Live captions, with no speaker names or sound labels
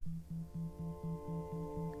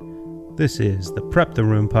This is the Prep the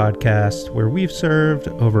Room podcast, where we've served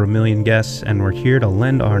over 1 million guests and we're here to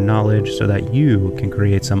lend our knowledge so that you can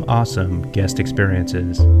create some awesome guest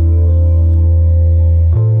experiences.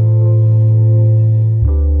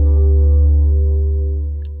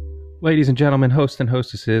 Ladies and gentlemen, hosts and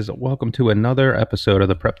hostesses, welcome to another episode of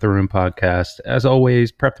the Prep the Room podcast. As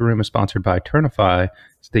always, Prep the Room is sponsored by Turnify.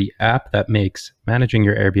 It's the app that makes managing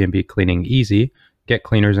your Airbnb cleaning easy. Get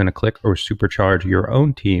cleaners in a click or supercharge your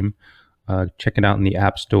own team. Check it out in the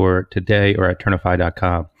App Store today or at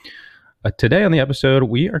turnify.com. Today on the episode,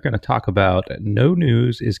 we are going to talk about no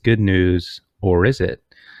news is good news, or is it?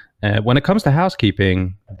 When it comes to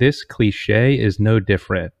housekeeping, this cliche is no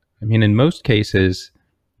different. I mean, in most cases,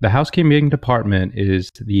 the housekeeping department is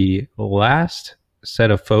the last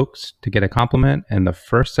set of folks to get a compliment and the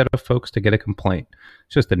first set of folks to get a complaint.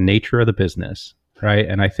 It's just the nature of the business, right?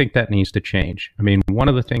 And I think that needs to change. I mean, one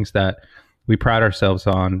of the things that we pride ourselves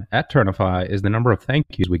on at Turnify is the number of thank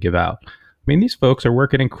yous we give out. I mean, these folks are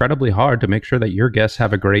working incredibly hard to make sure that your guests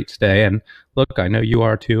have a great stay. And look, I know you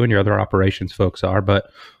are too, and your other operations folks are, but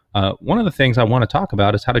one of the things I want to talk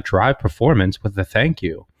about is how to drive performance with the thank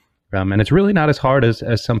you. And it's really not as hard as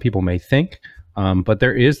some people may think, but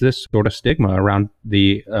there is this sort of stigma around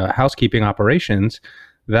the housekeeping operations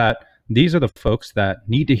that these are the folks that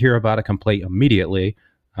need to hear about a complaint immediately.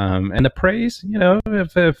 And the praise, you know,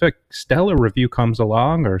 if a stellar review comes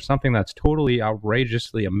along or something that's totally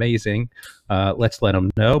outrageously amazing, let's let them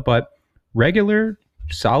know. But regular,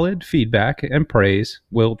 solid feedback and praise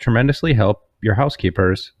will tremendously help your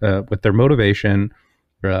housekeepers with their motivation,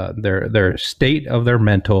 their state of their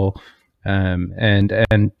mental,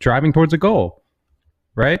 and driving towards a goal,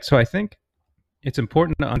 right? So I think it's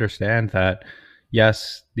important to understand that,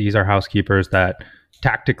 yes, these are housekeepers that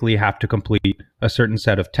tactically have to complete a certain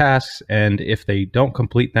set of tasks, and if they don't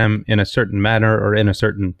complete them in a certain manner or in a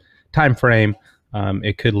certain time frame,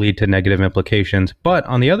 it could lead to negative implications. But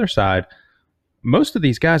on the other side, most of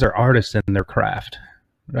these guys are artists in their craft,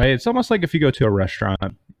 right? It's almost like if you go to a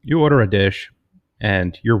restaurant, you order a dish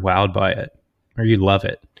and you're wowed by it or you love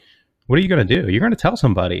it. What are you going to do? You're going to tell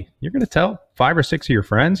somebody. You're going to tell 5 or 6 of your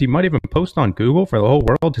friends. You might even post on Google for the whole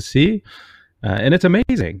world to see. And it's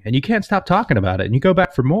amazing. And you can't stop talking about it. And you go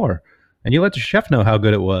back for more. And you let the chef know how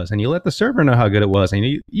good it was. And you let the server know how good it was. And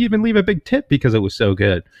you even leave a big tip because it was so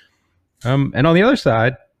good. And on the other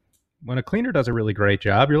side, when a cleaner does a really great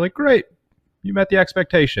job, you're like, great, you met the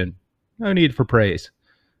expectation. No need for praise.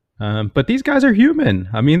 But these guys are human.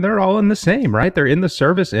 I mean, they're all in the same, right? They're in the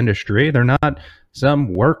service industry. They're not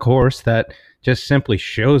some workhorse that just simply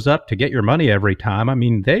shows up to get your money every time. I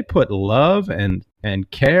mean, they put love and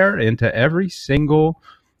care into every single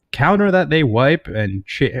counter that they wipe and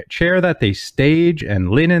chair that they stage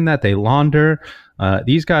and linen that they launder.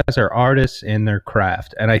 These guys are artists in their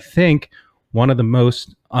craft. And I think one of the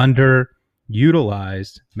most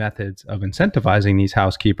underutilized methods of incentivizing these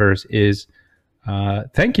housekeepers is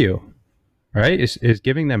thank you, right? Is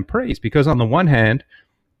giving them praise, because on the one hand,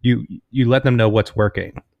 you let them know what's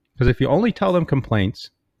working. Because if you only tell them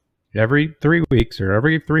complaints every 3 weeks or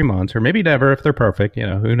every 3 months, or maybe never if they're perfect, you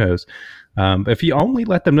know, who knows? If you only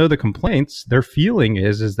let them know the complaints, their feeling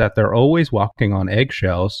is that they're always walking on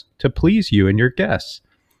eggshells to please you and your guests.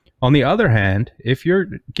 On the other hand, if you're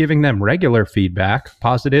giving them regular feedback,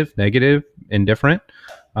 positive, negative, indifferent,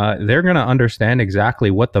 they're going to understand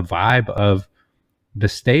exactly what the vibe of the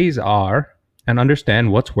stays are and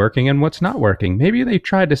understand what's working and what's not working. Maybe they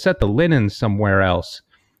tried to set the linens somewhere else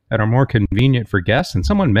that are more convenient for guests, and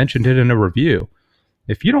someone mentioned it in a review.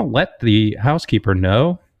 If you don't let the housekeeper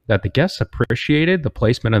know that the guests appreciated the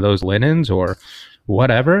placement of those linens or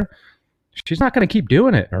whatever, she's not going to keep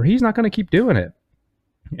doing it, or he's not going to keep doing it.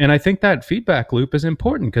 And I think that feedback loop is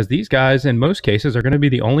important, because these guys, in most cases, are going to be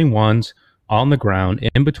the only ones on the ground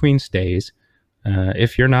in between stays.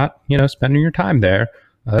 If you're not, you know, spending your time there.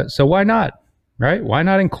 So why not, right? Why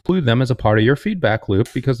not include them as a part of your feedback loop?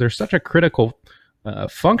 Because they're such a critical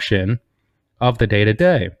function of the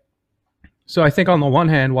day-to-day. So I think on the one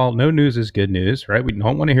hand, while no news is good news, right? We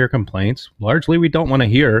don't want to hear complaints. Largely, we don't want to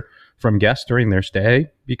hear from guests during their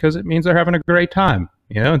stay because it means they're having a great time,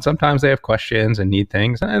 you know, and sometimes they have questions and need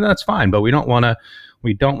things, and that's fine. But we don't want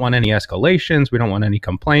any escalations. We don't want any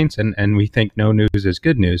complaints. And we think no news is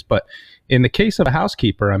good news. But in the case of a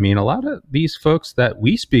housekeeper, I mean, a lot of these folks that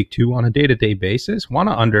we speak to on a day-to-day basis want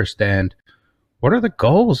to understand, what are the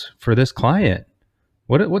goals for this client?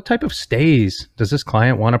 What type of stays does this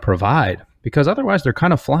client want to provide? Because otherwise they're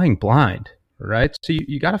kind of flying blind, right? So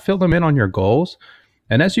you got to fill them in on your goals.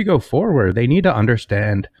 And as you go forward, they need to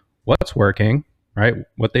understand what's working, right?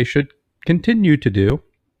 What they should continue to do,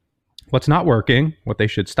 what's not working, what they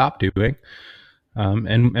should stop doing,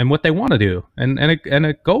 and what they want to do, and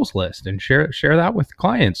a goals list, and share that with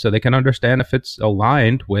clients so they can understand if it's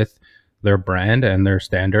aligned with their brand and their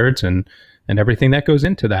standards and everything that goes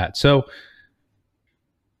into that. So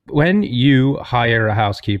when you hire a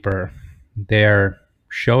housekeeper, they're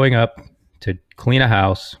showing up to clean a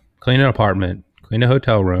house, clean an apartment, clean a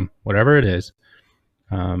hotel room, whatever it is.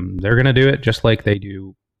 They're going to do it just like they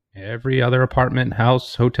do every other apartment,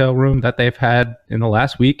 house, hotel room that they've had in the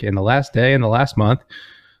last week, in the last day, in the last month.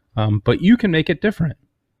 But you can make it different,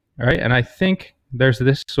 right? And I think there's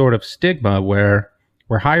this sort of stigma where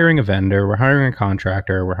we're hiring a vendor, we're hiring a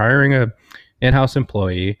contractor, we're hiring a in-house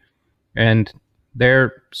employee, and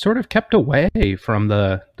they're sort of kept away from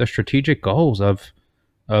the strategic goals of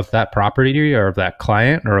that property or of that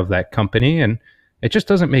client or of that company. And it just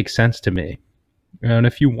doesn't make sense to me. And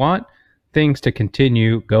if you want things to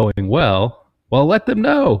continue going well, let them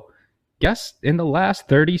know. Guests in the last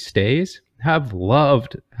 30 stays have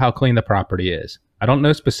loved how clean the property is. I don't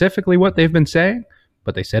know specifically what they've been saying,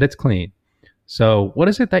 but they said it's clean. So what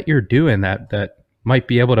is it that you're doing that might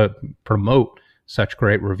be able to promote such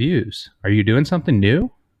great reviews? Are you doing something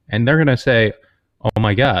new? And they're going to say, oh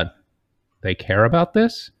my God, they care about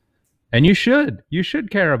this? And you should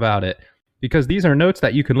care about it, because these are notes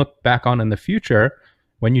that you can look back on in the future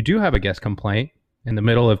when you do have a guest complaint in the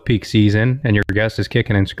middle of peak season and your guest is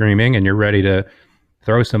kicking and screaming and you're ready to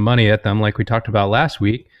throw some money at them like we talked about last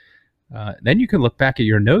week. Then you can look back at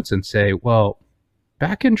your notes and say, well,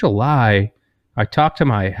 back in July, I talked to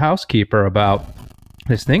my housekeeper about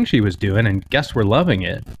this thing she was doing and guests were loving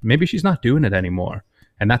it. Maybe she's not doing it anymore.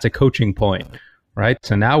 And that's a coaching point, right?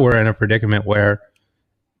 So now we're in a predicament where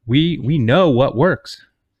we know what works.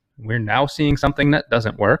 We're now seeing something that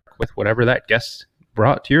doesn't work with whatever that guest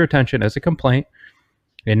brought to your attention as a complaint.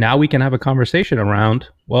 And now we can have a conversation around,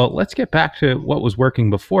 well, let's get back to what was working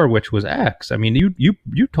before, which was X. I mean,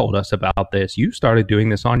 you told us about this. You started doing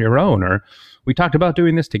this on your own, or we talked about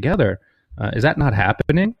doing this together. Is that not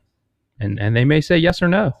happening? And they may say yes or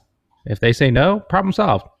no. If they say no, problem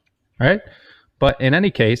solved, right? But in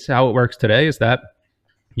any case, how it works today is that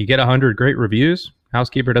you get 100 great reviews.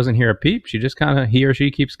 Housekeeper doesn't hear a peep. He or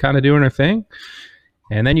she keeps kind of doing her thing.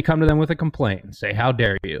 And then you come to them with a complaint and say, how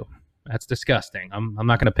dare you? That's disgusting. I'm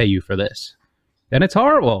not going to pay you for this. Then it's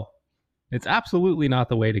horrible. It's absolutely not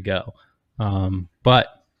the way to go. But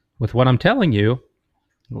with what I'm telling you,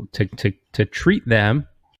 to treat them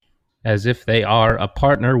as if they are a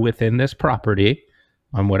partner within this property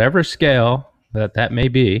on whatever scale that may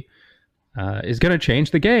be, is going to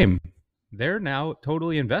change the game. They're now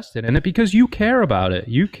totally invested in it because you care about it.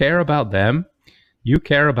 You care about them. You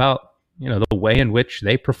care about, the way in which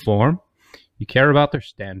they perform. You care about their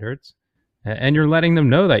standards, and you're letting them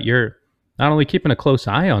know that you're not only keeping a close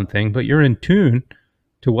eye on things, but you're in tune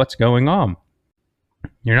to what's going on.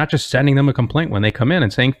 You're not just sending them a complaint when they come in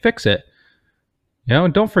and saying, fix it.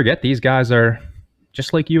 And don't forget, these guys are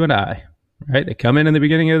just like you and I, right? They come in the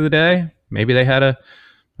beginning of the day. Maybe they had a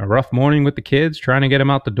rough morning with the kids trying to get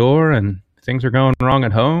them out the door and things are going wrong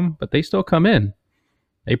at home, but they still come in.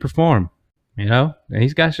 They perform, and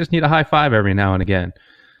these guys just need a high five every now and again.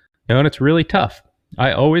 And it's really tough.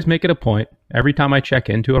 I always make it a point every time I check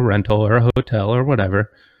into a rental or a hotel or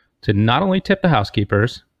whatever to not only tip the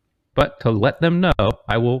housekeepers, but to let them know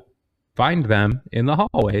I will find them in the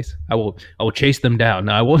hallways. I will chase them down.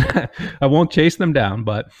 No, I won't chase them down,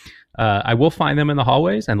 but I will find them in the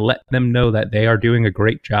hallways and let them know that they are doing a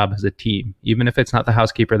great job as a team, even if it's not the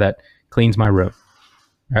housekeeper that cleans my room.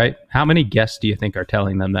 Right? How many guests do you think are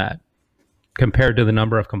telling them that compared to the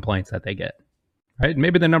number of complaints that they get? Right?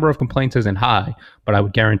 Maybe the number of complaints isn't high, but I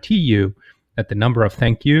would guarantee you that the number of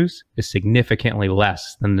thank yous is significantly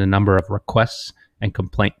less than the number of requests and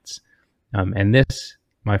complaints. And this,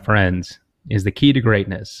 my friends, is the key to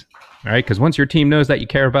greatness. All right? Because once your team knows that you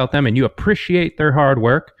care about them and you appreciate their hard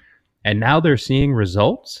work, and now they're seeing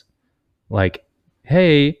results like,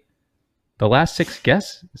 hey, the last 6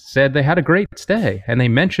 guests said they had a great stay and they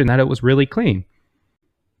mentioned that it was really clean.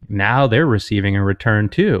 Now they're receiving a return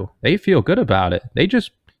too. They feel good about it. They just,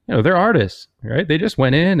 they're artists, right? They just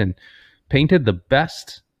went in and painted the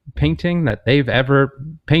best painting that they've ever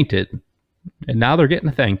painted. And now they're getting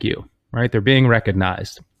a thank you, right? They're being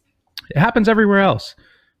recognized. It happens everywhere else,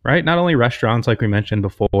 right? Not only restaurants, like we mentioned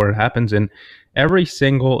before, it happens in every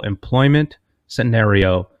single employment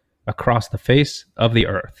scenario across the face of the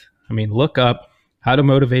earth. I mean, look up how to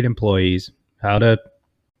motivate employees, how to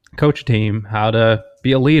coach a team, how to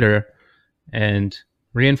be a leader, and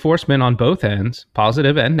reinforcement on both ends,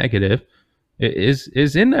 positive and negative,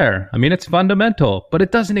 is in there. I mean, it's fundamental, but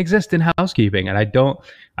it doesn't exist in housekeeping, and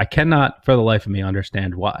I cannot for the life of me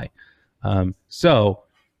understand why. So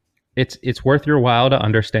it's worth your while to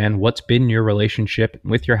understand what's been your relationship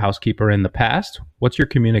with your housekeeper in the past. What's your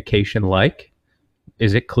communication like?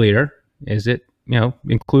 Is it clear? Is it,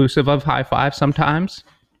 inclusive of high five sometimes?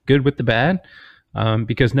 Good with the bad?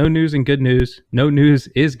 Because no news and good news, no news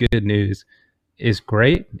is good news, is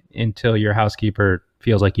great until your housekeeper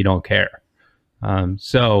feels like you don't care.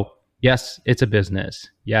 So yes, it's a business.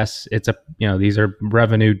 Yes, these are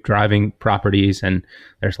revenue driving properties, and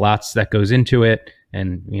there's lots that goes into it.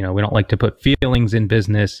 And, we don't like to put feelings in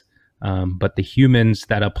business, but the humans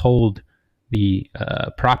that uphold the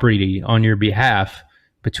property on your behalf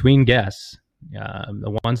between guests,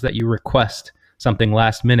 the ones that you request something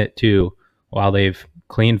last minute to while they've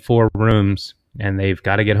cleaned 4 rooms and they've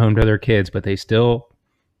got to get home to their kids, but they still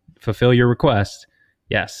fulfill your request.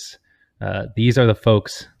 Yes, these are the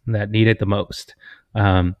folks that need it the most.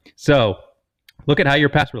 So look at how your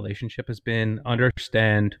past relationship has been,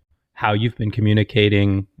 understand how you've been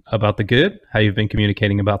communicating about the good, how you've been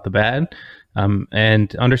communicating about the bad,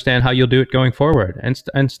 and understand how you'll do it going forward. And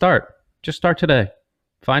just start today.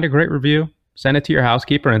 Find a great review, send it to your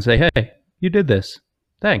housekeeper and say, hey, you did this.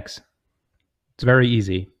 Thanks. It's very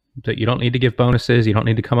easy. You don't need to give bonuses. You don't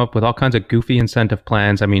need to come up with all kinds of goofy incentive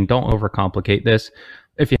plans. I mean, don't overcomplicate this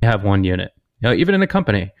if you have one unit. Even in a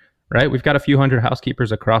company, right? We've got a few hundred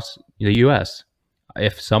housekeepers across the US.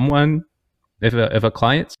 If a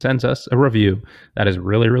client sends us a review that is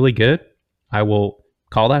really, really good, I will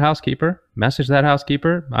call that housekeeper, message that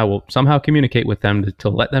housekeeper. I will somehow communicate with them to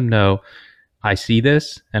let them know I see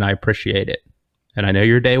this and I appreciate it. And I know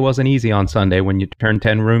your day wasn't easy on Sunday when you turned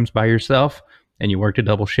 10 rooms by yourself and you worked a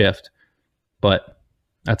double shift, but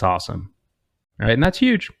that's awesome. All right. And that's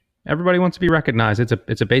huge. Everybody wants to be recognized.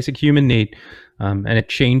 It's a basic human need, and it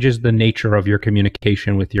changes the nature of your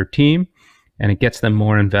communication with your team, and it gets them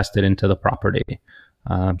more invested into the property.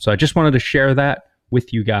 So I just wanted to share that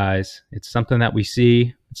with you guys. It's something that we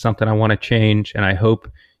see. It's something I want to change, and I hope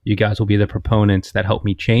you guys will be the proponents that help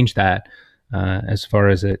me change that as far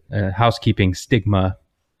as a housekeeping stigma.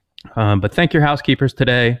 But thank your housekeepers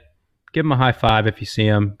today. Give them a high five if you see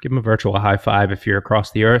them. Give them a virtual high five if you're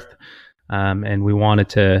across the earth. And we wanted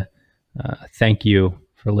to thank you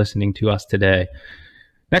for listening to us today.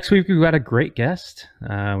 Next week, we've got a great guest.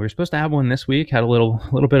 We were supposed to have one this week, had a little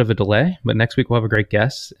bit of a delay, but next week we'll have a great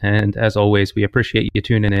guest. And as always, we appreciate you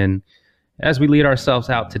tuning in. As we lead ourselves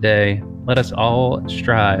out today, let us all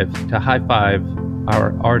strive to high five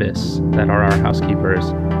our artists that are our housekeepers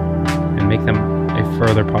and make them a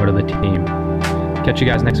further part of the team. Catch you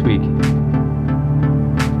guys next week.